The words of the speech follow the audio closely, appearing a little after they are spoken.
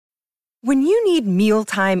When you need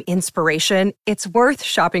mealtime inspiration, it's worth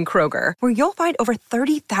shopping Kroger, where you'll find over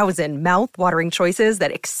 30,000 mouth-watering choices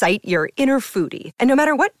that excite your inner foodie. And no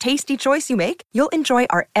matter what tasty choice you make, you'll enjoy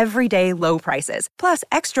our everyday low prices, plus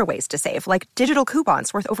extra ways to save, like digital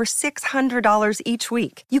coupons worth over $600 each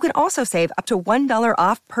week. You can also save up to $1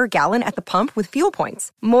 off per gallon at the pump with fuel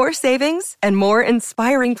points. More savings and more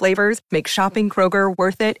inspiring flavors make shopping Kroger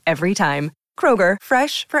worth it every time. Kroger,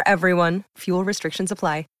 fresh for everyone. Fuel restrictions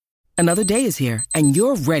apply. Another day is here, and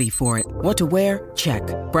you're ready for it. What to wear? Check.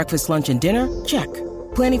 Breakfast, lunch, and dinner? Check.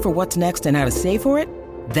 Planning for what's next and how to save for it?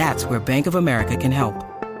 That's where Bank of America can help.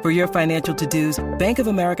 For your financial to-dos, Bank of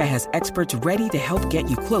America has experts ready to help get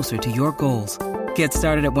you closer to your goals. Get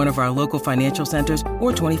started at one of our local financial centers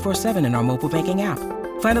or 24/7 in our mobile banking app.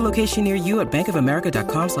 Find a location near you at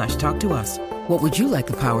bankofamerica.com/talktous. What would you like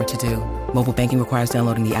the power to do? Mobile banking requires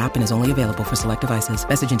downloading the app and is only available for select devices.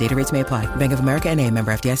 Message and data rates may apply. Bank of America N.A.,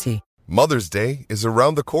 member FDIC. Mother's Day is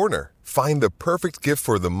around the corner. Find the perfect gift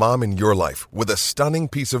for the mom in your life with a stunning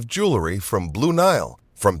piece of jewelry from Blue Nile.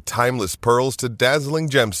 From timeless pearls to dazzling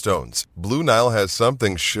gemstones, Blue Nile has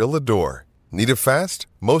something she'll adore. Need it fast?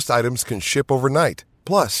 Most items can ship overnight.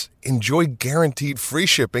 Plus, enjoy guaranteed free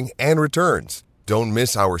shipping and returns. Don't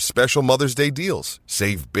miss our special Mother's Day deals.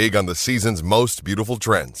 Save big on the season's most beautiful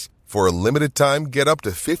trends. For a limited time, get up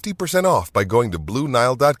to 50% off by going to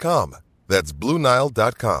BlueNile.com. That's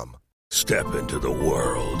BlueNile.com. Step into the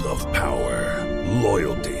world of power,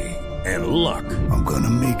 loyalty, and luck. I'm gonna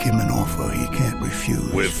make him an offer he can't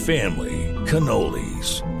refuse. With family,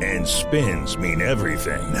 cannolis, and spins mean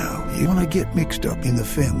everything. Now, you wanna get mixed up in the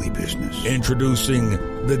family business. Introducing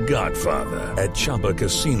The Godfather at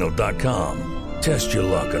ChumbaCasino.com. Test your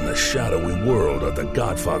luck in the shadowy world of The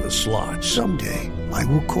Godfather slot. Someday, I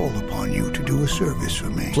will call upon you to do a service for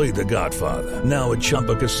me. Play The Godfather, now at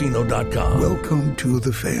ChumbaCasino.com. Welcome to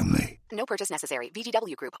the family. No purchase necessary.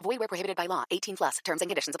 VGW Group. Void where prohibited by law. 18 plus. Terms and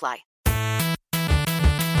conditions apply.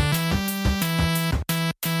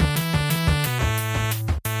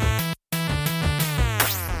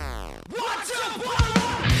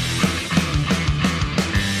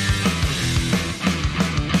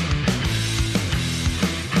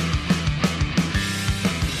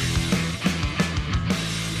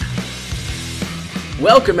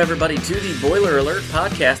 Welcome, everybody, to the Boiler Alert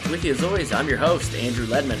podcast. With you, as always, I'm your host, Andrew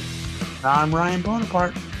Ledman. I'm Ryan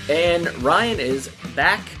Bonaparte. And Ryan is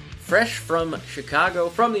back, fresh from Chicago,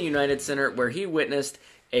 from the United Center, where he witnessed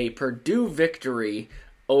a Purdue victory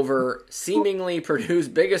over seemingly Purdue's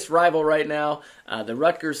biggest rival right now, the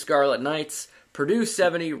Rutgers Scarlet Knights. Purdue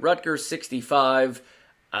 70, Rutgers 65.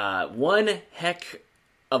 One heck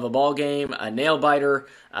of a ball game, a nail-biter.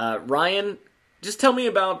 Ryan, just tell me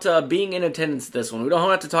about being in attendance at this one. We don't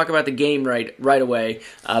have to talk about the game right away,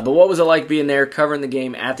 but what was it like being there covering the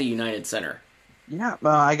game at the United Center? Yeah,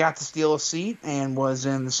 I got to steal a seat and was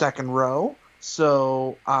in the second row.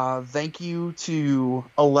 So thank you to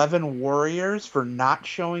 11 Warriors for not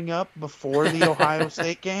showing up before the Ohio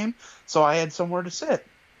State game, so I had somewhere to sit.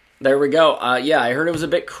 There we go. Yeah, I heard it was a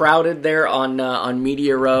bit crowded there on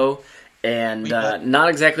Media Row, and not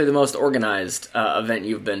exactly the most organized event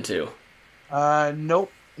you've been to.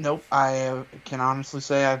 Nope. I can honestly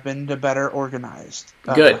say I've been to better organized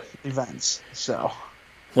events. So,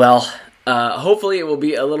 well, hopefully it will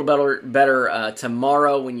be a little better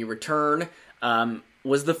tomorrow when you return.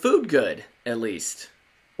 Was the food good, at least?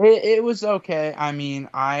 It was okay. I mean,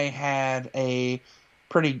 I had a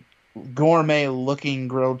pretty gourmet-looking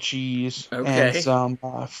grilled cheese and some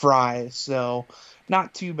fries, so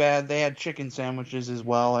not too bad. They had chicken sandwiches as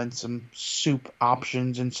well and some soup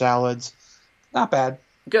options and salads. Not bad.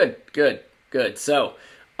 Good. So,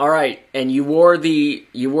 all right, and you wore the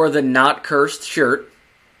not cursed shirt.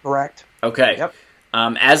 Correct. Okay. Yep.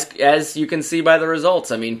 As you can see by the results,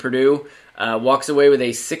 I mean, Purdue walks away with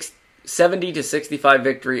a 70-65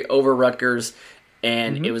 victory over Rutgers,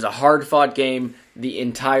 and it was a hard-fought game the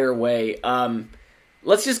entire way.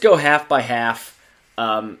 Let's just go half by half.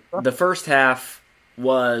 The first half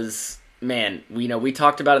was, we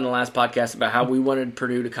talked about in the last podcast about how we wanted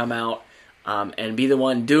Purdue to come out and be the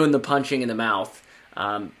one doing the punching in the mouth.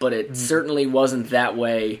 But it certainly wasn't that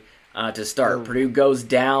way to start. Purdue goes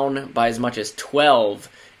down by as much as 12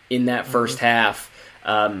 in that first half.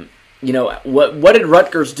 What did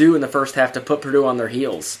Rutgers do in the first half to put Purdue on their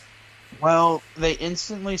heels? Well, they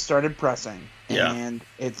instantly started pressing, and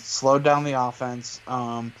it slowed down the offense.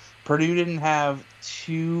 Purdue didn't have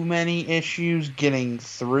too many issues getting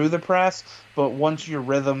through the press, but once your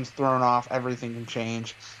rhythm's thrown off, everything can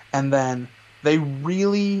change. And then they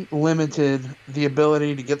really limited the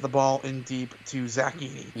ability to get the ball in deep to Zach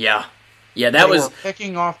Edey. Yeah. Yeah, they were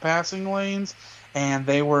picking off passing lanes, and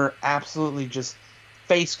they were absolutely just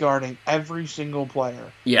face guarding every single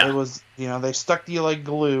player. Yeah. It was, they stuck to you like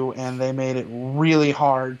glue, and they made it really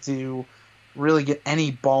hard to really get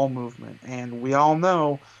any ball movement. And we all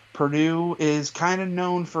know Purdue is kind of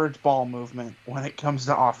known for its ball movement when it comes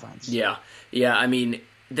to offense. Yeah. I mean,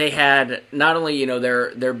 they had not only,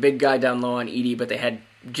 their big guy down low on Edey, but they had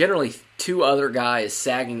generally two other guys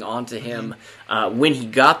sagging onto him when he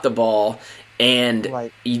got the ball.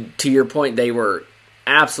 And to your point, they were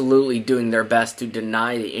absolutely doing their best to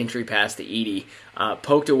deny the entry pass to Edey.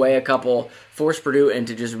 Poked away a couple, forced Purdue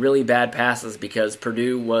into just really bad passes because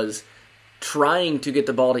Purdue was trying to get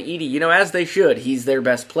the ball to Edey, as they should. He's their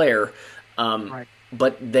best player.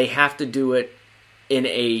 But they have to do it in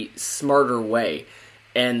a smarter way.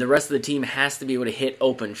 And the rest of the team has to be able to hit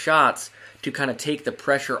open shots to kind of take the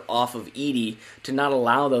pressure off of Edey to not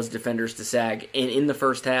allow those defenders to sag. And in the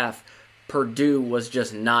first half, Purdue was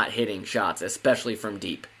just not hitting shots, especially from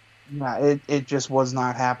deep. Yeah, it just was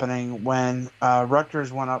not happening. When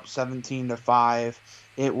Rutgers went up 17-5,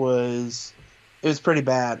 it was pretty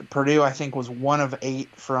bad. Purdue, I think, was 1 of 8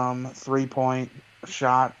 from 3-point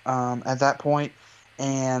shot at that point,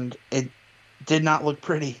 and it did not look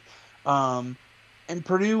pretty. And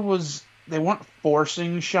Purdue they weren't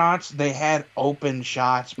forcing shots; they had open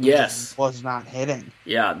shots, but just was not hitting.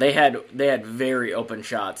 Yeah, they had very open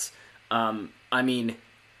shots. I mean,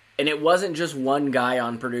 and it wasn't just one guy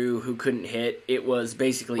on Purdue who couldn't hit. It was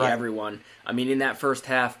basically everyone. I mean, in that first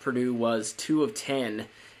half, Purdue was 2 of 10,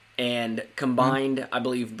 and combined, I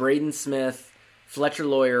believe, Braden Smith, Fletcher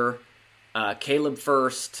Lawyer, Caleb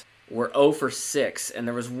First were 0 for 6, and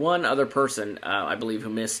there was one other person, I believe, who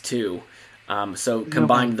missed 2. So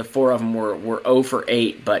combined, the 4 of them were 0 for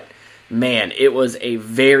 8. But man, it was a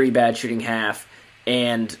very bad shooting half,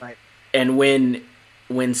 and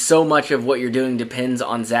when so much of what you're doing depends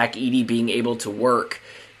on Zach Edey being able to work,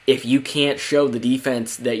 if you can't show the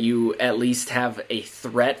defense that you at least have a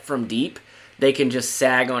threat from deep, they can just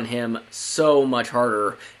sag on him so much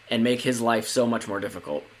harder and make his life so much more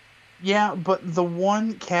difficult. Yeah, but the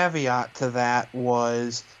one caveat to that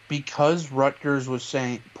was because Rutgers was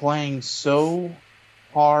playing so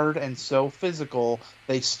hard and so physical,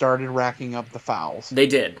 they started racking up the fouls. They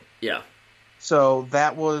did, yeah. So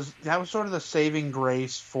that was sort of the saving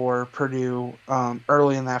grace for Purdue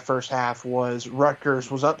early in that first half. Was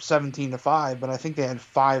Rutgers was up 17-5, but I think they had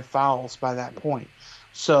 5 fouls by that point.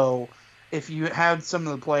 So if you had some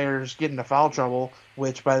of the players get into foul trouble,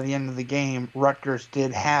 which by the end of the game Rutgers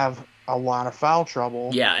did have a lot of foul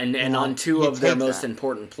trouble. Yeah, and on 2 of their most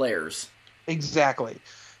important players. Exactly.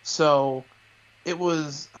 So it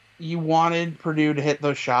was, you wanted Purdue to hit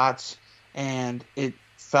those shots, and it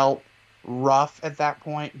felt rough at that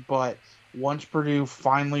point, but once Purdue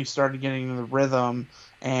finally started getting in the rhythm,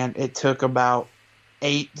 and it took about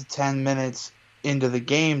 8 to 10 minutes into the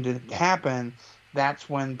game to happen, that's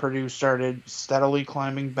when Purdue started steadily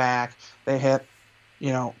climbing back. They hit,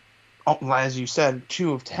 as you said,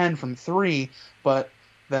 2 of 10 from 3, but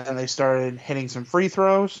then they started hitting some free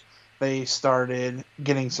throws. They started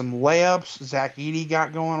getting some layups. Zach Edey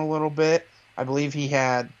got going a little bit. I believe he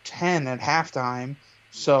had 10 at halftime.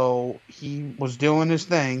 So he was doing his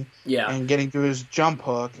thing and getting to his jump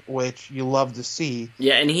hook, which you love to see.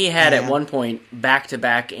 Yeah, and he had at one point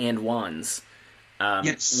back-to-back and ones,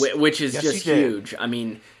 which is just huge. I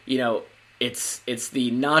mean, it's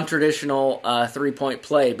the non-traditional 3-point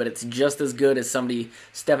play, but it's just as good as somebody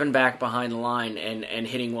stepping back behind the line and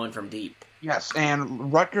hitting one from deep. Yes,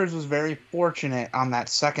 and Rutgers was very fortunate on that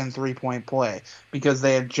second 3-point play because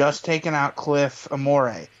they had just taken out Cliff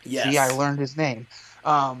Amore. Yes. See, I learned his name.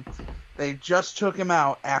 They just took him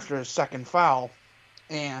out after his second foul,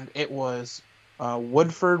 and it was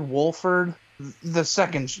Wolford, the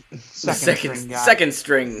second string guy. Second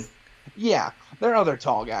string. Yeah, their other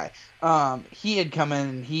tall guy. He had come in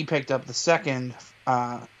and he picked up the second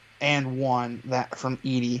and one that from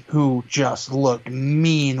Edey, who just looked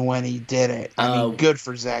mean when he did it. I mean, good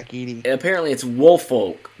for Zach Edey. Apparently it's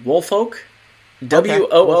Woolfolk. Woolfolk?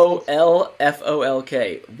 Woolfolk.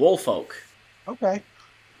 Woolfolk. Okay.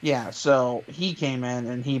 Yeah, so he came in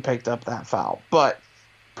and he picked up that foul. But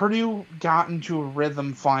Purdue got into a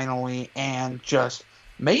rhythm finally, and just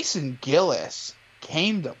Mason Gillis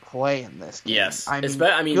came to play in this game. Yes. I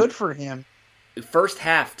mean, good for him. First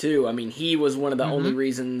half, too. I mean, he was one of the only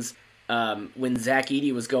reasons when Zach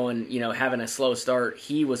Edey was going, having a slow start,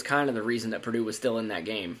 he was kind of the reason that Purdue was still in that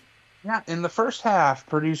game. Yeah, in the first half,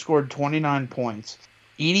 Purdue scored 29 points.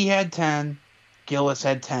 Edey had 10, Gillis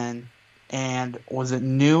had 10, and was it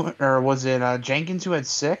Jenkins who had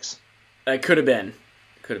 6? It could have been.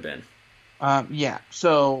 Yeah.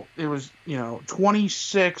 So it was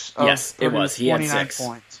 26 of yes, it was. He 29 had 6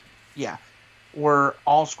 points. Yeah. Were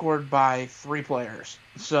all scored by 3 players.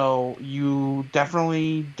 So you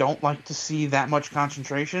definitely don't like to see that much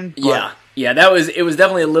concentration. But... Yeah. It was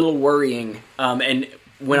definitely a little worrying. And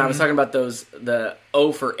when I was talking about the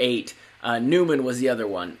 0 for 8, Newman was the other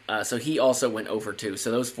one. So he also went 0 for 2.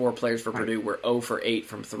 So those 4 players for Purdue were 0 for 8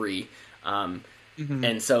 from 3.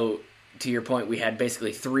 And so, to your point, we had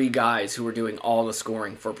basically 3 guys who were doing all the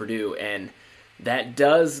scoring for Purdue. And that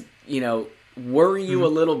does, worry you a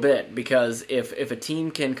little bit, because if a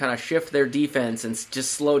team can kind of shift their defense and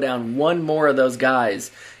just slow down one more of those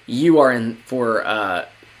guys, you are in for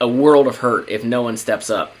a world of hurt if no one steps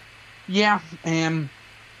up. Yeah, and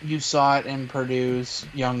you saw it in Purdue's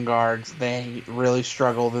young guards. They really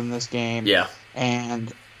struggled in this game. Yeah.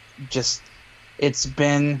 And just it's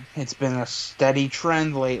been a steady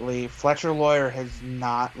trend lately. Fletcher Loyer has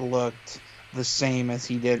not looked the same as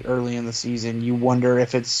he did early in the season. You wonder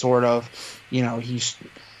if it's sort of, he's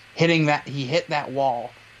hitting that, he hit that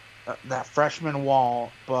wall, that freshman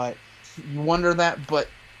wall, but you wonder that. But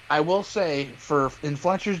I will say, in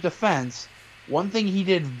Fletcher's defense, one thing he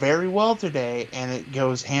did very well today, and it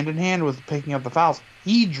goes hand in hand with picking up the fouls,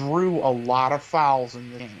 he drew a lot of fouls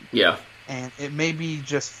in the game. Yeah. And it may be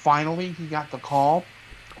just finally he got the call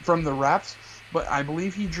from the refs, but I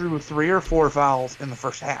believe he drew 3 or 4 fouls in the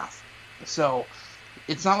first half. So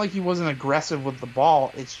it's not like he wasn't aggressive with the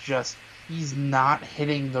ball. It's just he's not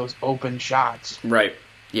hitting those open shots. Right.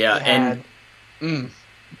 Yeah.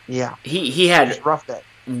 He had rough day.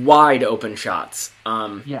 Wide open shots.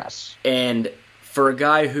 Yes. And for a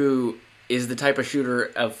guy who is the type of shooter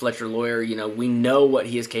of Fletcher Loyer, we know what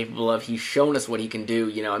he is capable of. He's shown us what he can do.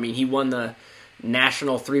 He won the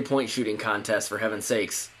national 3-point shooting contest, for heaven's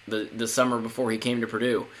sakes, the summer before he came to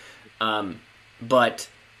Purdue. But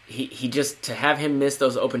he just, to have him miss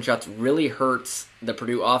those open shots really hurts the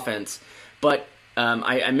Purdue offense. But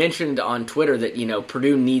I mentioned on Twitter that,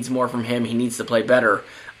 Purdue needs more from him. He needs to play better.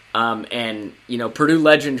 And Purdue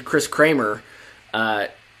legend Chris Kramer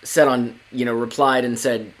replied and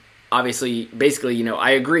said, obviously, basically,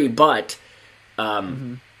 I agree, but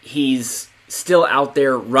he's still out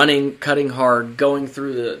there running, cutting hard, going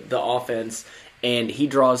through the offense, and he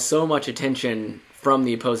draws so much attention from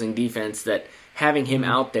the opposing defense that having him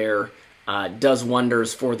out there does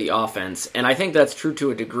wonders for the offense. And I think that's true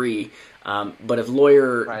to a degree, but if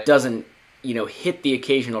Loyer doesn't hit the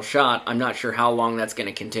occasional shot, I'm not sure how long that's going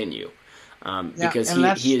to continue, because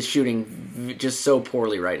he is shooting just so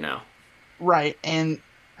poorly right now. Right, and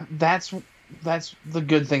that's the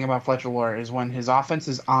good thing about Fletcher Loyer is when his offense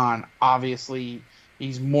is on, obviously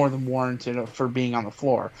he's more than warranted for being on the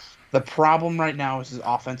floor. The problem right now is his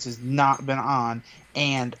offense has not been on,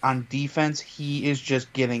 and on defense he is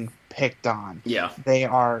just getting picked on. Yeah. They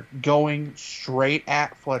are going straight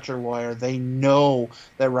at Fletcher Loyer. They know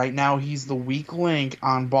that right now he's the weak link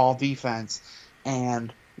on ball defense,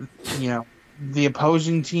 and the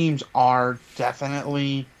opposing teams are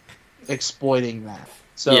definitely exploiting that.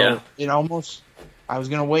 So it almost, I was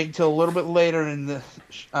going to wait until a little bit later in the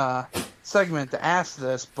segment to ask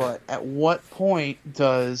this, but at what point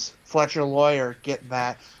does Fletcher Loyer get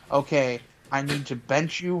that, okay, I need to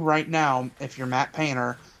bench you right now if you're Matt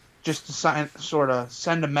Painter, just to sort of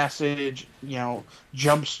send a message,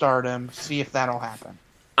 jumpstart him, see if that'll happen?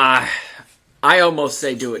 I almost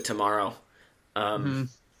say do it tomorrow,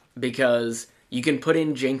 because you can put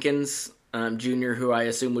in Jenkins Jr., who I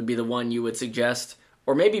assume would be the one you would suggest,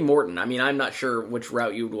 or maybe Morton. I mean, I'm not sure which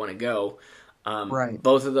route you would want to go. Right.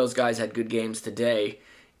 Both of those guys had good games today,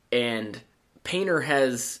 and Painter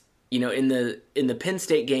has, in the Penn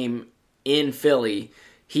State game in Philly,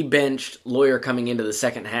 he benched Loyer coming into the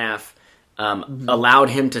second half, allowed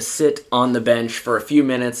him to sit on the bench for a few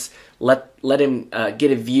minutes, let him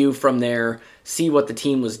get a view from there, see what the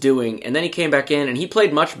team was doing, and then he came back in, and he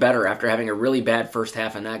played much better after having a really bad first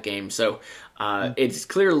half in that game. So it's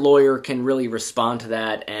clear Loyer can really respond to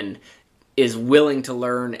that and is willing to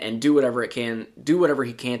learn and do whatever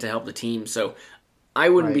he can to help the team. So I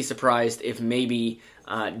wouldn't be surprised if maybe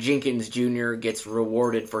Jenkins Jr. gets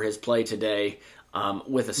rewarded for his play today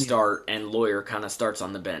with a start, and Loyer kind of starts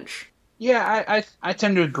on the bench. Yeah, I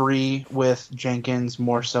tend to agree with Jenkins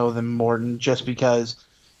more so than Morton, just because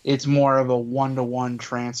it's more of a 1-to-1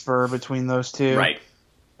 transfer between those two, right?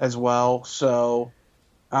 As well. So,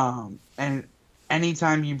 and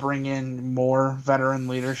anytime you bring in more veteran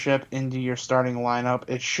leadership into your starting lineup,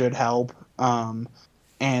 it should help.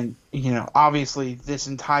 And obviously, this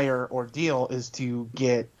entire ordeal is to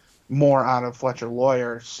get more out of Fletcher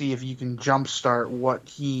Loyer, see if you can jumpstart what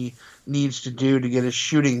he needs to do to get his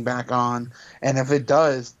shooting back on. And if it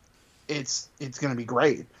does, it's going to be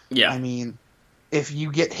great. Yeah. I mean, if you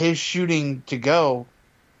get his shooting to go,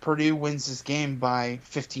 Purdue wins this game by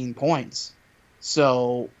 15 points.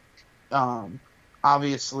 So,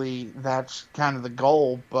 obviously, that's kind of the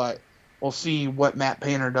goal, but we'll see what Matt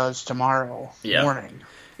Painter does tomorrow morning.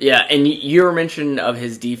 Yeah, and your mention of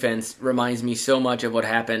his defense reminds me so much of what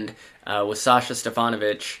happened with Sasha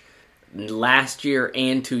Stefanovic last year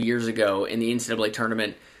and 2 years ago in the NCAA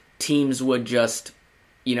tournament. Teams would just,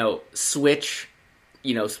 switch,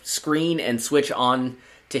 screen and switch on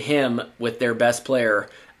to him with their best player,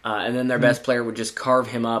 and then their best player would just carve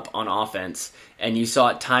him up on offense. And you saw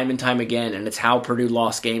it time and time again, and it's how Purdue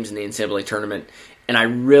lost games in the NCAA tournament. And I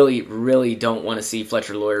really, really don't want to see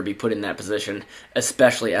Fletcher Loyer be put in that position,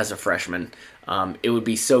 especially as a freshman. It would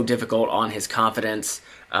be so difficult on his confidence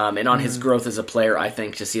and on his growth as a player, I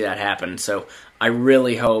think, to see that happen. So I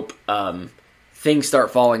really hope things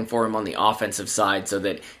start falling for him on the offensive side so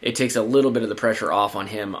that it takes a little bit of the pressure off on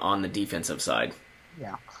him on the defensive side.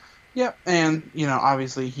 Yeah. Yep, and,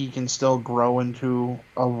 obviously he can still grow into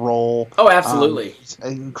a role. Oh, absolutely. He's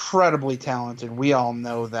incredibly talented. We all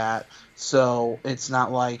know that. So it's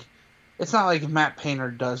not like if Matt Painter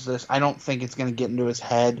does this, I don't think it's going to get into his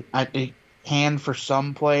head. Hand for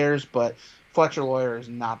some players, but Fletcher Loyer is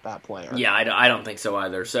not that player. Yeah, I don't think so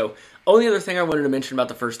either. So only other thing I wanted to mention about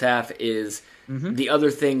the first half is the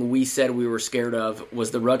other thing we said we were scared of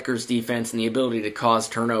was the Rutgers defense and the ability to cause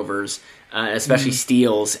turnovers, especially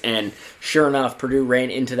steals. And sure enough, Purdue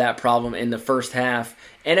ran into that problem in the first half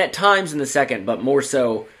and at times in the second, but more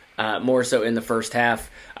so in the first half.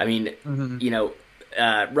 I mean,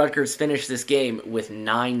 Rutgers finished this game with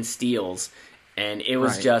 9 steals, and it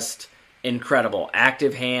was just incredible.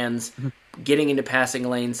 Active hands, getting into passing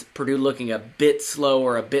lanes, Purdue looking a bit slow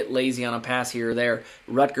or a bit lazy on a pass here or there.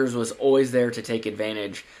 Rutgers was always there to take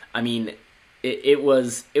advantage. I mean, it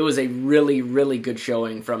was a really, really good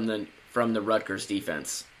showing from the Rutgers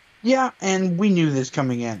defense. Yeah, and we knew this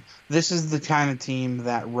coming in. This is the kind of team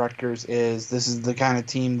that Rutgers is. This is the kind of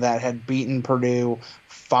team that had beaten Purdue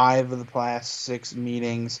 5 of the past 6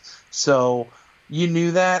 meetings. So you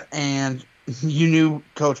knew that, and you knew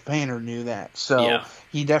Coach Painter knew that. So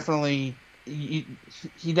he definitely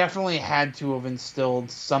had to have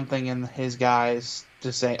instilled something in his guys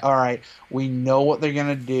to say, all right, we know what they're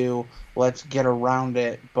going to do. Let's get around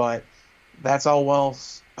it. But that's all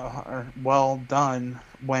well done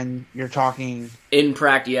when you're talking in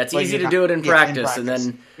practice. Yeah, it's easy to do it in practice, and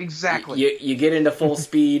then you get into full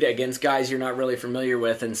speed against guys you're not really familiar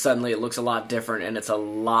with, and suddenly it looks a lot different, and it's a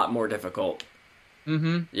lot more difficult.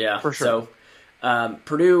 Yeah, for sure. So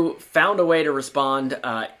Purdue found a way to respond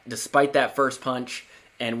despite that first punch,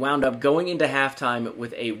 and wound up going into halftime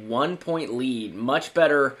with a 1-point lead, much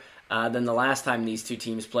better than the last time these two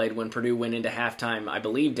teams played when Purdue went into halftime, I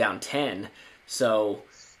believe, down 10. So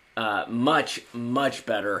much, much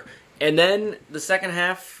better. And then the second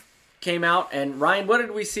half came out, and Ryan, what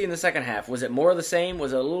did we see in the second half? Was it more of the same?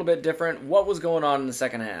 Was it a little bit different? What was going on in the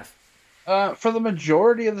second half? For the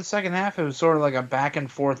majority of the second half, it was sort of like a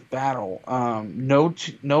back-and-forth battle. No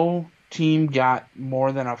team got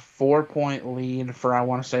more than a 4-point lead for, I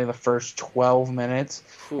want to say, the first 12 minutes.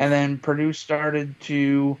 Oof. And then Purdue started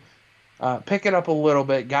to pick it up a little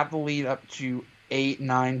bit, got the lead up to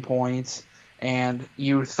 8-9 points, and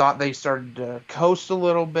you thought they started to coast a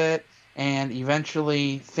little bit, and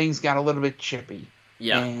eventually things got a little bit chippy.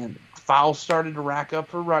 Yeah. And fouls started to rack up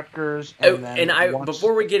for Rutgers.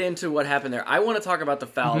 Before we get into what happened there, I want to talk about the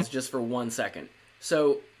fouls just for 1 second.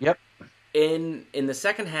 So, in the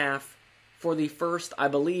second half, for the first, I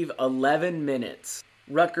believe, 11 minutes,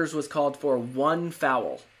 Rutgers was called for 1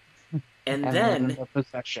 foul. And then,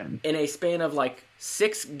 in a span of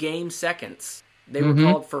 6 game seconds, they were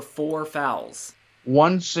called for 4 fouls.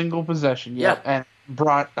 1 single possession, and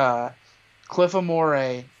brought Cliff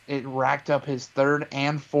Amore. It racked up his 3rd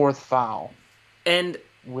and 4th foul. And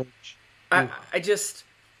I just,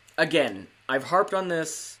 again, I've harped on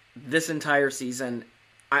this entire season.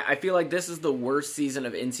 I feel like this is the worst season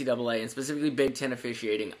of NCAA, and specifically Big Ten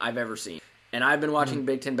officiating, I've ever seen. And I've been watching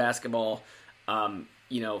Big Ten basketball,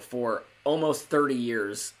 for almost 30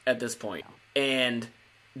 years at this point. And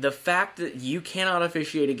the fact that you cannot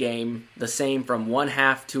officiate a game the same from one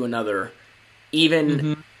half to another,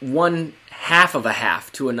 even one half of a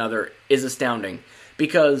half to another, is astounding.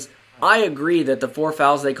 Because I agree that the 4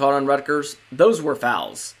 fouls they called on Rutgers, those were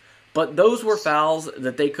fouls. But those were fouls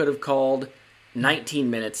that they could have called 19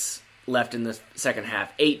 minutes left in the second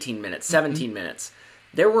half, 18 minutes, 17 minutes.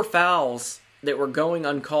 There were fouls that were going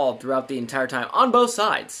uncalled throughout the entire time on both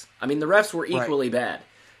sides. I mean, the refs were equally bad.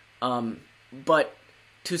 But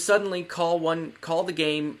to suddenly call the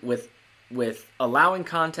game with allowing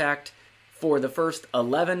contact for the first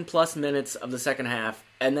 11 plus minutes of the second half,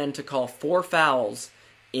 and then to call 4 fouls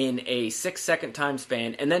in a 6-second time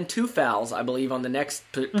span, and then 2 fouls, I believe, on the next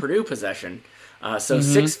Purdue possession.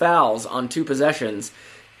 6 fouls on 2 possessions.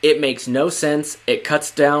 It makes no sense. It cuts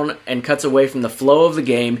down and cuts away from the flow of the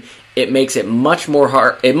game. It makes it much more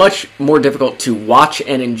difficult to watch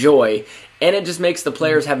and enjoy, and it just makes the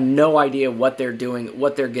players have no idea what they're doing,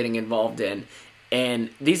 what they're getting involved in. And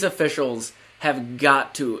these officials have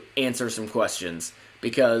got to answer some questions,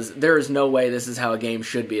 because there is no way this is how a game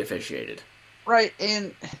should be officiated. Right,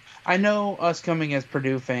 and I know us coming as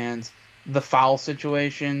Purdue fans, the foul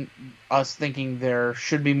situation, us thinking there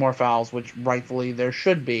should be more fouls, which rightfully there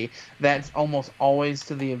should be, that's almost always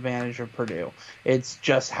to the advantage of Purdue. It's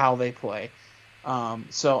just how they play.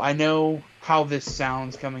 So I know how this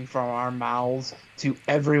sounds coming from our mouths to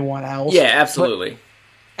everyone else. Yeah, absolutely.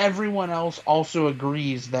 Everyone else also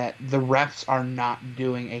agrees that the refs are not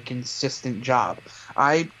doing a consistent job.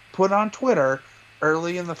 I put on Twitter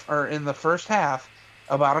early in the first half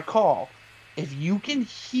about a call. If you can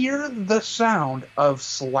hear the sound of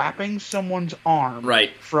slapping someone's arm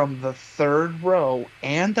from the third row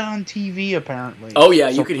and on TV, apparently. Oh, yeah,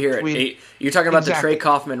 you could hear it. You're talking about the Trey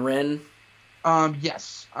Kaufman-Wren?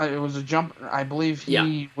 Yes. It was a jumper. I believe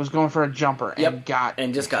he was going for a jumper and got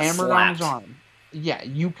hammered slapped on his arm. Yeah,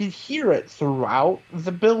 you could hear it throughout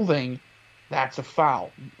the building. That's a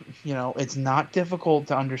foul. You know, it's not difficult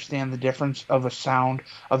to understand the difference of a sound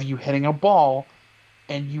of you hitting a ball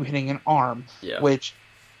and you hitting an arm, which,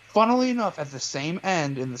 funnily enough, at the same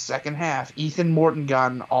end in the second half, Ethan Morton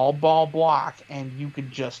got an all-ball block, and you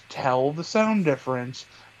could just tell the sound difference,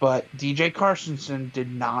 but DJ Carstensen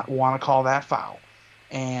did not want to call that foul,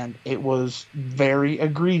 and it was very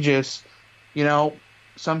egregious. You know,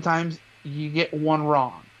 sometimes you get one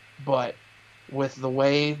wrong, but with the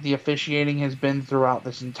way the officiating has been throughout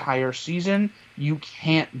this entire season, you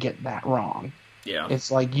can't get that wrong. Yeah. It's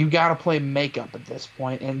like you got to play makeup at this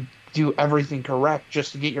point and do everything correct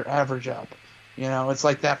just to get your average up. You know, it's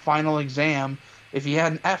like that final exam. If you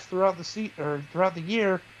had an F throughout the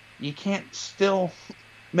year, you can't still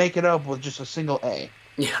make it up with just a single A.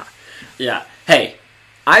 Yeah. Yeah. Hey,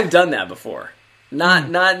 I've done that before. Not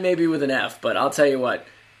maybe with an F, but I'll tell you what.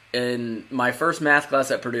 In my first math class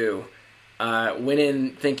at Purdue, went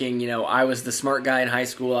in thinking, you know, I was the smart guy in high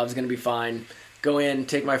school. I was going to be fine. Go in,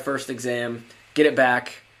 take my first exam, get it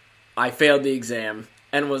back. I failed the exam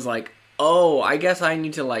and was like, oh, I guess I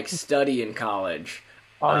need to, like, study in college.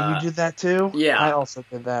 Oh, you did that too? Yeah. I also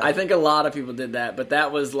did that. I think a lot of people did that, but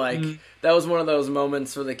that was, like, that was one of those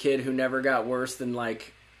moments for the kid who never got worse than,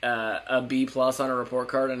 like, a B+ on a report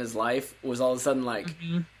card in his life, was all of a sudden like,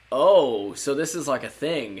 oh, so this is like a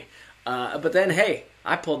thing. But then, hey,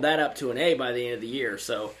 I pulled that up to an A by the end of the year,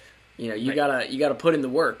 so, you know, you gotta put in the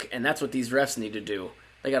work, and that's what these refs need to do.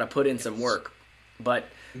 They gotta put in some work. But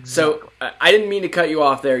so I didn't mean to cut you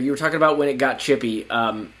off there. You were talking about when it got chippy,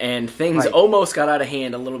 and things almost got out of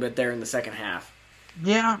hand a little bit there in the second half.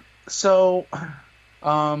 Yeah. So,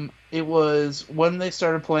 it was when they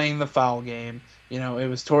started playing the foul game. You know, it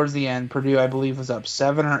was towards the end. Purdue, I believe, was up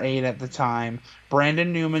 7 or 8 at the time.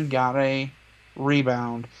 Brandon Newman got a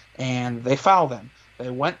rebound, and they fouled him.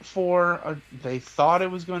 They went for they thought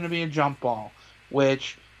it was going to be a jump ball,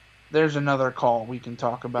 which there's another call we can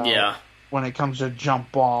talk about. Yeah. When it comes to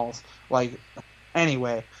jump balls. Like,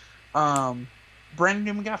 anyway, Brandon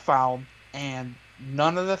Newman got fouled, and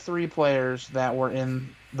none of the 3 players that were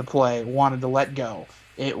in the play wanted to let go.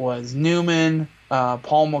 It was Newman,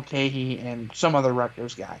 Paul Mulcahy, and some other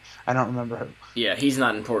Rutgers guy. I don't remember who. Yeah, he's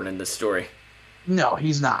not important in this story. No,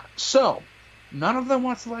 he's not. So, none of them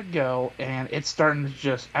wants to let go, and it's starting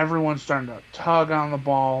to everyone's starting to tug on the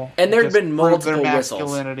ball. And there have been multiple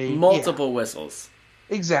whistles.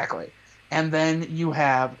 Exactly. And then you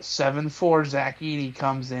have 7'4" Zach Edey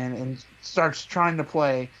comes in and starts trying to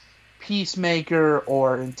play peacemaker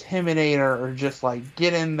or intimidator, or just like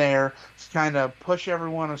get in there, kind of push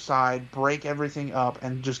everyone aside, break everything up,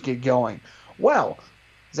 and just get going. Well,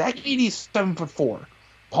 Zach Edey's 7'4".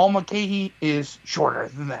 Paul Mulcahy is shorter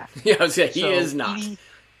than that. Yeah, he is not.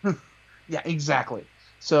 Yeah, exactly.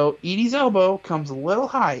 So Edey's elbow comes a little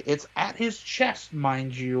high. It's at his chest,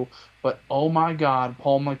 mind you, but oh my God,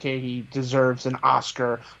 Paul Mulcahy deserves an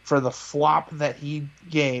Oscar for the flop that he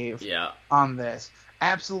gave on this.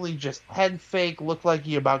 Absolutely just head fake, looked like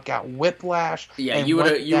he about got whiplash. Yeah, you would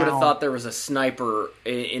have thought there was a sniper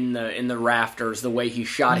in the rafters, the way he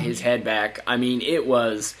shot his head back. I mean, it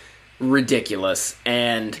was ridiculous.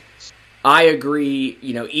 And I agree,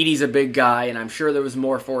 Edey's a big guy, and I'm sure there was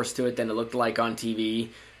more force to it than it looked like on TV.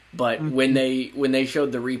 But when they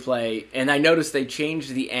showed the replay, and I noticed they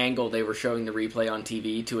changed the angle they were showing the replay on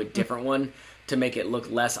TV to a different one to make it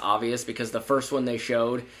look less obvious, because the first one they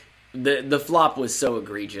showed, the flop was so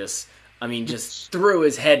egregious. I mean, just threw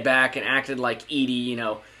his head back and acted like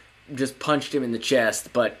Edey, just punched him in the chest,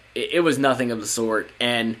 but it was nothing of the sort.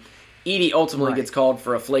 And Edey ultimately gets called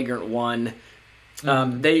for a flagrant one.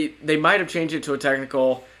 They might have changed it to a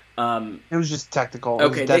technical. It was just technical.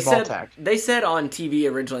 Okay, they said on TV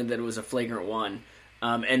originally that it was a flagrant one,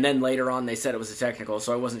 and then later on they said it was a technical,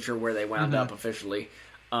 so I wasn't sure where they wound up officially.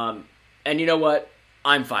 And you know what?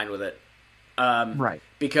 I'm fine with it.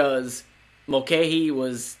 Because Mulcahy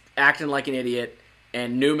was acting like an idiot,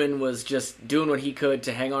 and Newman was just doing what he could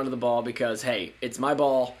to hang on to the ball because, hey, it's my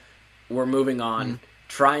ball, we're moving on,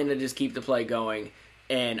 trying to just keep the play going,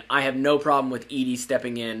 and I have no problem with Edey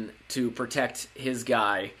stepping in to protect his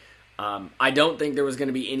guy. I don't think there was going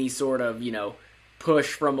to be any sort of,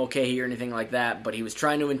 push from Mulcahy or anything like that, but he was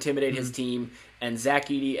trying to intimidate his team, and Zach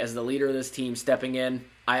Edey, as the leader of this team, stepping in,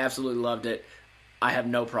 I absolutely loved it. I have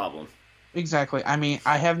no problem. Exactly. I mean,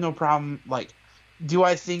 I have no problem. Do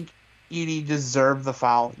I think Edey deserved the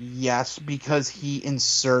foul? Yes, because he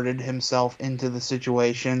inserted himself into the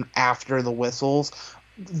situation after the whistles.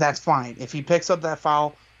 That's fine. If he picks up that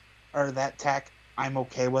foul or that tech, I'm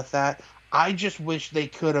okay with that. I just wish they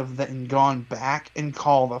could have then gone back and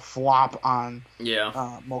called a flop on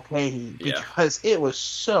Mulcahy, because it was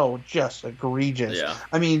so just egregious. Yeah.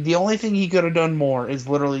 I mean, the only thing he could have done more is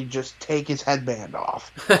literally just take his headband off.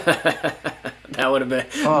 That would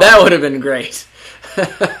have been great.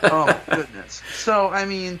 Oh goodness. So I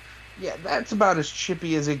mean, that's about as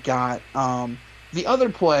chippy as it got. The other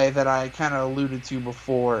play that I kind of alluded to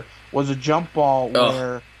before was a jump ball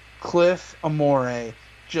where Cliff Amore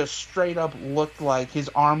just straight up looked like his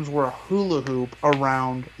arms were a hula hoop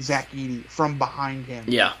around Zach Edey from behind him.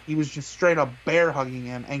 Yeah. He was just straight up bear hugging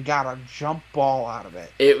him and got a jump ball out of it.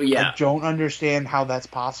 I don't understand how that's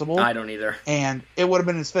possible. I don't either. And it would have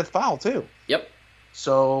been his 5th foul, too. Yep.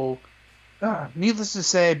 So, needless to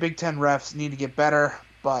say, Big Ten refs need to get better,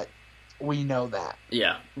 but we know that.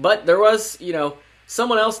 Yeah. But there was,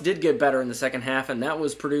 someone else did get better in the second half, and that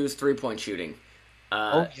was Purdue's three-point shooting.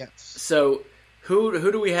 Yes. So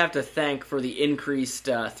Who do we have to thank for the increased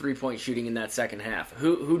three-point shooting in that second half?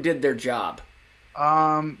 Who did their job?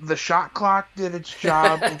 The shot clock did its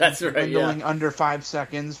job. That's right, dwindling under 5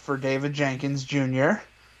 seconds for David Jenkins Jr.,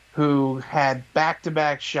 who had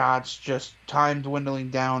back-to-back shots, just time dwindling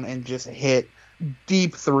down and just hit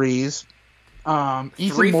deep threes.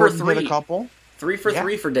 Ethan Morton hit a couple. 3 for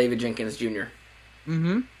 3 for David Jenkins Jr.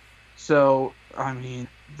 Mm-hmm. So, I mean,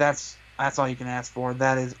 that's all you can ask for.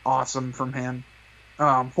 That is awesome from him.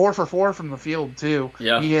 4 for 4 from the field, too.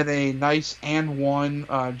 Yeah. He had a nice and one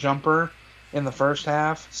jumper in the first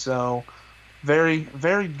half. So, very,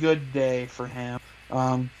 very good day for him.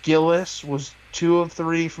 Gillis was 2 of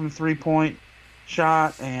 3 from three-point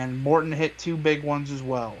shot, and Morton hit 2 big ones as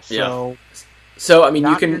well. So I mean,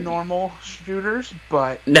 not you can your normal shooters,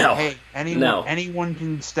 but no, hey, anyone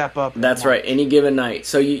can step up. That's right, any given night.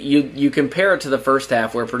 So you compare it to the first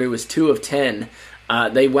half where Purdue was 2 of 10.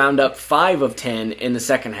 They wound up 5 of 10 in the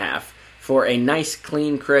second half for a nice,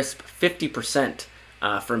 clean, crisp 50%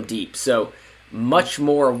 from deep. So much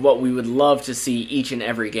more of what we would love to see each and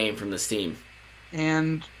every game from this team.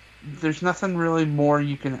 And there's nothing really more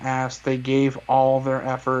you can ask. They gave all their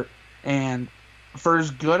effort, and for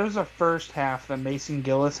as good as a first half that Mason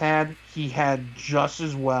Gillis had, he had just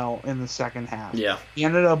as well in the second half. Yeah. He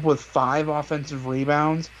ended up with 5 offensive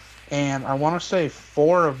rebounds, and I want to say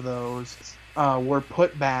 4 of those were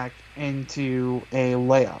put back into a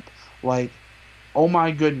layup. Oh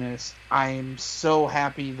my goodness, I'm so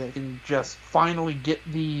happy that he can just finally get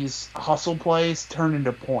these hustle plays turned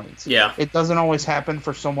into points. Yeah. It doesn't always happen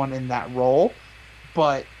for someone in that role,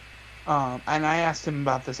 but, and I asked him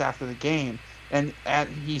about this after the game, and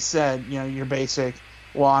he said, your basic,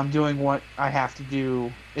 well, I'm doing what I have to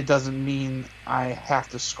do. It doesn't mean I have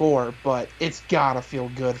to score, but it's got to feel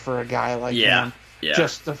good for a guy like him. Yeah.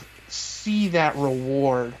 Just to see that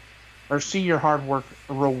reward, or see your hard work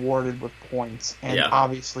rewarded with points, and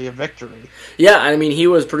obviously a victory. Yeah, I mean, he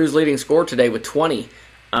was Purdue's leading scorer today with 20,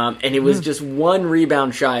 and he was just 1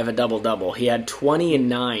 rebound shy of a double-double. He had 20 and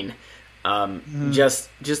 9. Just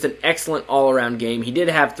an excellent all-around game. He did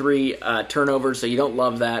have 3 turnovers, so you don't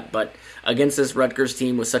love that, but against this Rutgers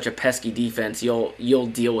team with such a pesky defense, you'll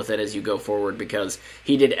deal with it as you go forward because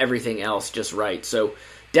he did everything else just right. So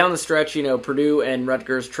down the stretch, Purdue and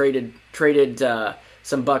Rutgers traded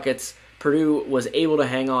some buckets. Purdue was able to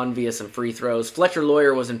hang on via some free throws. Fletcher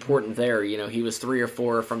Loyer was important there. He was 3 or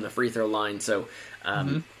 4 from the free throw line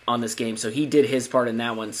on this game. So he did his part in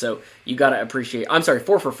that one. So you got to appreciate. I'm sorry,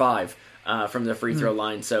 4 for 5 from the free throw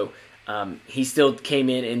line. So he still came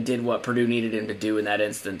in and did what Purdue needed him to do in that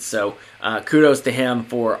instance. So kudos to him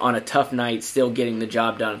for, on a tough night, still getting the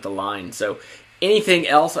job done at the line. So anything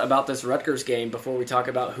else about this Rutgers game before we talk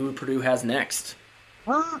about who Purdue has next?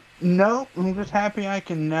 No, I'm just happy I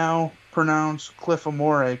can now pronounce Cliff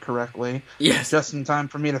Amore correctly. Yes. Just in time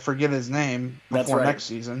for me to forget his name before next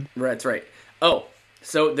season. That's right. Oh,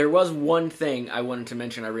 so there was one thing I wanted to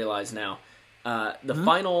mention, I realize now. The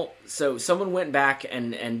final, so someone went back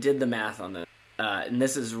and did the math on this. And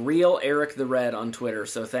this is Real Eric the Red on Twitter,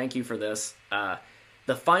 so thank you for this.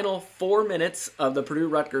 The final 4 minutes of the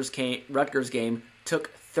Purdue-Rutgers game took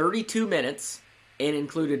 32 minutes and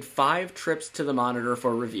included 5 trips to the monitor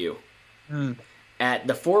for review. At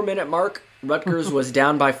the 4-minute mark, Rutgers was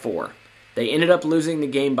down by 4. They ended up losing the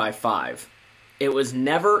game by 5. It was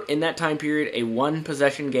never, in that time period, a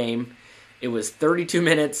one-possession game. It was 32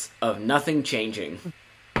 minutes of nothing changing.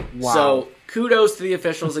 Wow. So kudos to the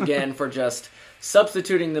officials again for just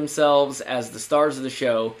substituting themselves as the stars of the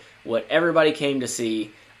show, what everybody came to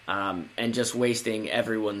see, and just wasting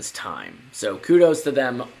everyone's time. So kudos to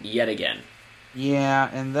them yet again. Yeah,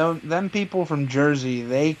 and them people from Jersey,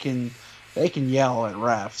 they can yell at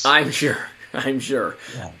refs. I'm sure.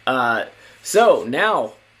 Yeah. So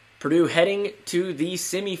now Purdue heading to the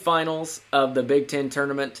semifinals of the Big Ten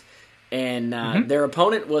tournament, and their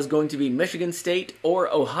opponent was going to be Michigan State or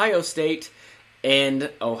Ohio State, and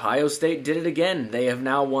Ohio State did it again. They have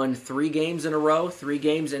now won 3 games in a row, 3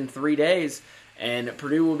 games in 3 days, and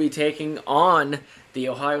Purdue will be taking on the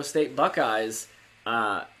Ohio State Buckeyes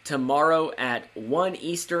tomorrow at 1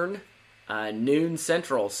 Eastern, noon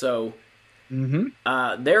Central. So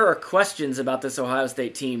there are questions about this Ohio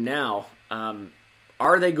State team now.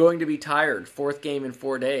 Are they going to be tired? 4th game in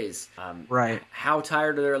 4 days. Right. How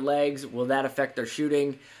tired are their legs? Will that affect their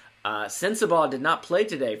shooting? Sensabaugh did not play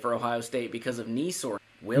today for Ohio State because of knee soreness.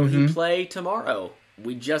 Will he play tomorrow?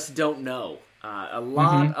 We just don't know. A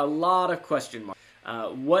lot of question marks.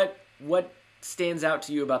 What stands out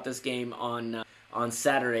to you about this game on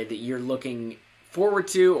Saturday that you're looking forward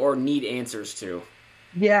to or need answers to?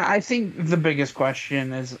 Yeah, I think the biggest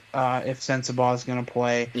question is if Sensabaugh is going to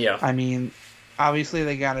play. Yeah. I mean, obviously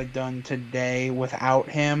they got it done today without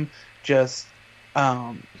him. Just,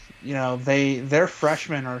 their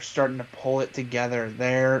freshmen are starting to pull it together.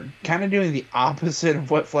 They're kind of doing the opposite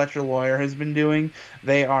of what Fletcher Loyer has been doing.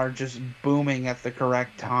 They are just booming at the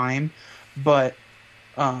correct time. But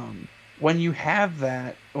when you have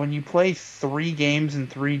that, when you play 3 games in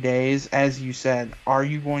 3 days, as you said, are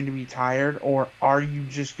you going to be tired, or are you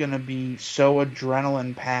just going to be so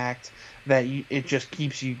adrenaline-packed that it just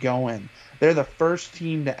keeps you going? They're the first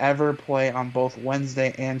team to ever play on both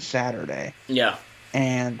Wednesday and Saturday. Yeah.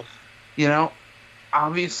 And,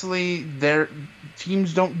 obviously their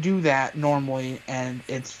teams don't do that normally, and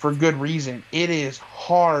it's for good reason. It is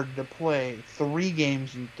hard to play 3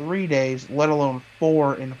 games in 3 days, let alone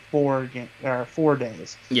 4 in 4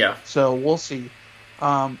 days. Yeah. So we'll see.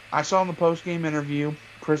 I saw in the post-game interview,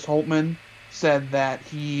 Chris Holtmann said that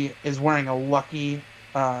he is wearing a Lucky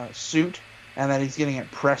suit and that he's getting it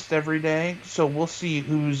pressed every day. So we'll see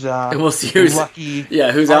who's lucky.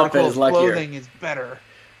 Yeah, whose outfit is luckier. Clothing is better.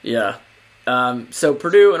 Yeah. So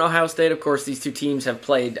Purdue and Ohio State, of course, these 2 teams have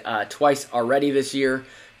played twice already this year.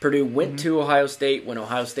 Purdue went to Ohio State when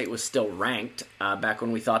Ohio State was still ranked, back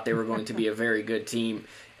when we thought they were going to be a very good team,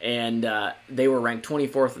 and they were ranked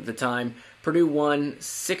 24th at the time. Purdue won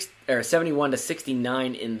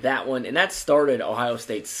 71-69 in that one, and that started Ohio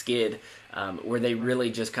State's skid, where they really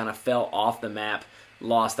just kind of fell off the map,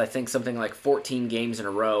 lost, I think, something like 14 games in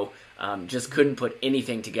a row, just couldn't put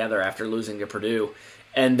anything together after losing to Purdue.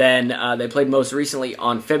 And then they played most recently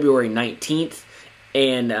on February 19th,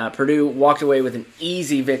 and Purdue walked away with an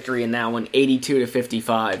easy victory in that one,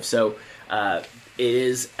 82-55. So it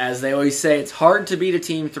is, as they always say, it's hard to beat a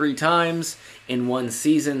team 3 times in one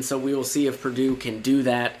season, so we will see if Purdue can do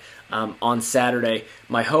that on Saturday.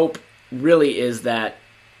 My hope really is that,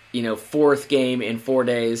 4th game in 4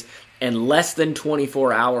 days and less than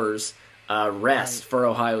 24 hours rest for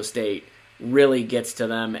Ohio State really gets to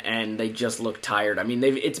them, and they just look tired. I mean,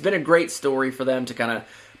 it's been a great story for them to kind of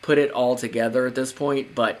put it all together at this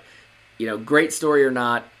point, but, great story or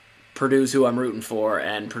not, Purdue's who I'm rooting for,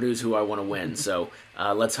 and Purdue's who I want to win. So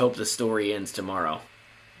let's hope the story ends tomorrow.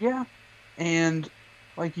 Yeah, and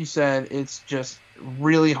like you said, it's just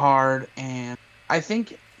really hard, and I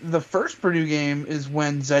think the first Purdue game is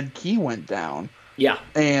when Zed Key went down. Yeah.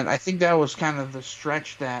 And I think that was kind of the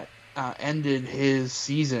stretch that ended his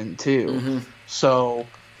season, too. Mm-hmm. So,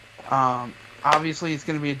 obviously, it's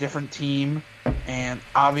going to be a different team. And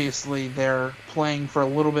obviously, they're playing for a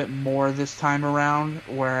little bit more this time around,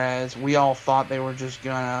 whereas we all thought they were just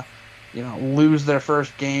going to, lose their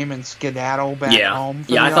first game and skedaddle back home.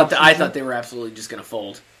 I thought they were absolutely just going to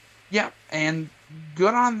fold. Yeah, and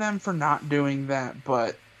good on them for not doing that,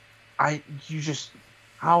 but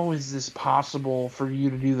how is this possible for you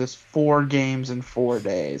to do this 4 games in 4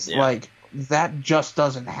 days? Yeah. Like, that just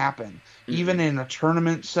doesn't happen. Mm-hmm. Even in a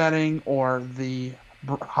tournament setting or the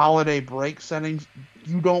holiday break settings,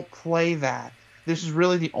 you don't play that. This is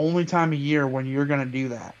really the only time of year when you're going to do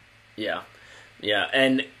that. Yeah. Yeah,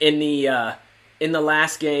 and in the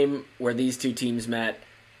last game where these two teams met,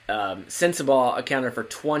 Sensabaugh accounted for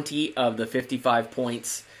 20 of the 55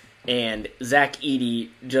 points, and Zach Edey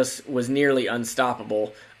just was nearly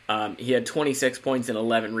unstoppable. He had 26 points and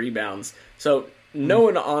 11 rebounds. So no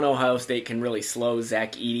one on Ohio State can really slow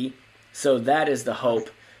Zach Edey. So that is the hope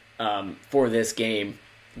for this game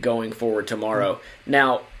going forward tomorrow.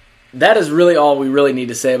 Now, that is really all we really need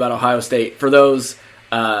to say about Ohio State. For those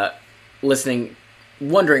listening,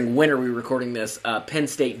 wondering when are we recording this, Penn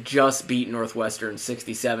State just beat Northwestern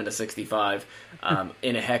 67-65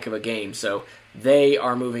 in a heck of a game. So they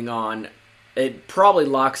are moving on. It probably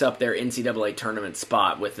locks up their NCAA tournament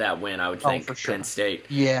spot with that win, I would think, for sure. Penn State.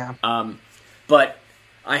 Yeah. But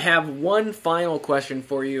I have one final question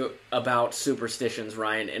for you about superstitions,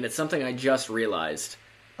 Ryan, and it's something I just realized.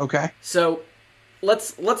 Okay. So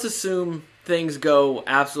let's assume things go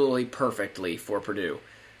absolutely perfectly for Purdue.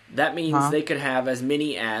 That means they could have as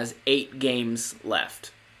many as 8 games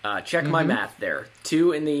left. Check my math there.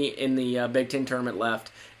 2 in the Big Ten tournament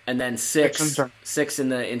left, and then 6 in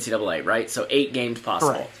the NCAA, right? So 8 games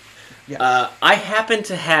possible. Correct. Yes. I happen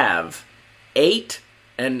to have 8,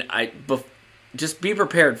 and just be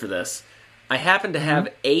prepared for this. I happen to have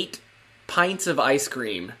 8 pints of ice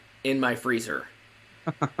cream in my freezer.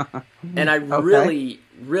 And I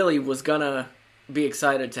really was going to be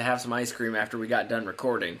excited to have some ice cream after we got done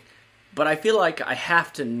recording. But I feel like I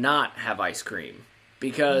have to not have ice cream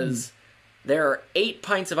because there are 8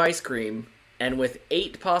 pints of ice cream, and with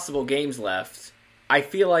 8 possible games left, I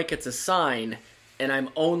feel like it's a sign, and I'm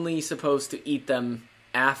only supposed to eat them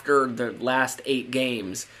after the last 8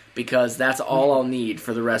 games because that's all I'll need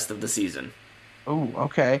for the rest of the season. Oh,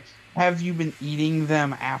 okay. Have you been eating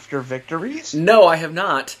them after victories? No, I have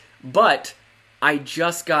not, but I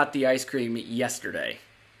just got the ice cream yesterday.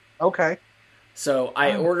 Okay. So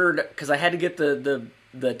I ordered, because I had to get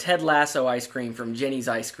the Ted Lasso ice cream from Jenny's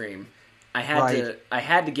Ice Cream. I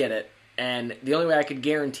had to get it, and the only way I could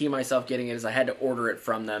guarantee myself getting it is I had to order it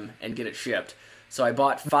from them and get it shipped. So I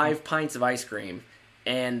bought 5 pints of ice cream,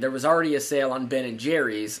 and there was already a sale on Ben &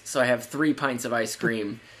 Jerry's, so I have 3 pints of ice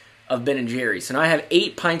cream of Ben & Jerry's. So now I have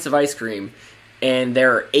 8 pints of ice cream, and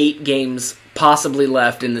there are 8 games possibly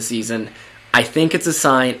left in the season. I think it's a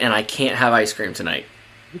sign, and I can't have ice cream tonight.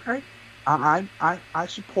 Okay. I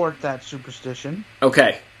support that superstition.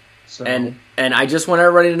 Okay. So. And I just want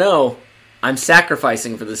everybody to know I'm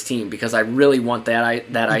sacrificing for this team because I really want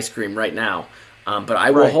that ice cream right now. But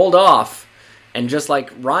I will hold off, and just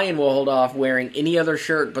like Ryan will hold off wearing any other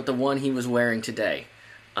shirt but the one he was wearing today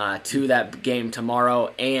to that game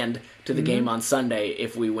tomorrow and to the game on Sunday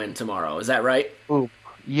if we win tomorrow. Is that right? Ooh,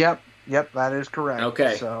 yep, that is correct.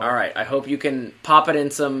 Okay, so. All right. I hope you can pop it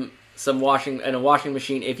in some washing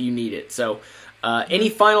machine if you need it. So, any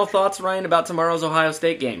final thoughts, Ryan, about tomorrow's Ohio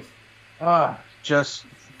State game? Just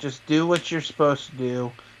do what you're supposed to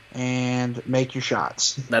do and make your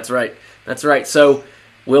shots. That's right. So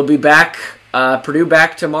we'll be back. Purdue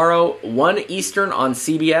back tomorrow, 1 Eastern on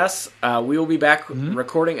CBS. We will be back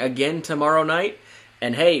recording again tomorrow night.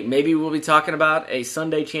 And hey, maybe we'll be talking about a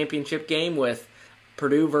Sunday championship game with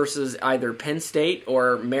Purdue versus either Penn State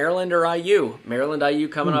or Maryland or IU. Maryland-IU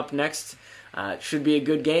coming up next. Should be a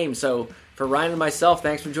good game. So for Ryan and myself,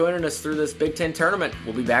 thanks for joining us through this Big Ten tournament.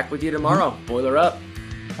 We'll be back with you tomorrow. Boiler up.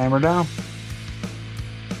 Hammer down.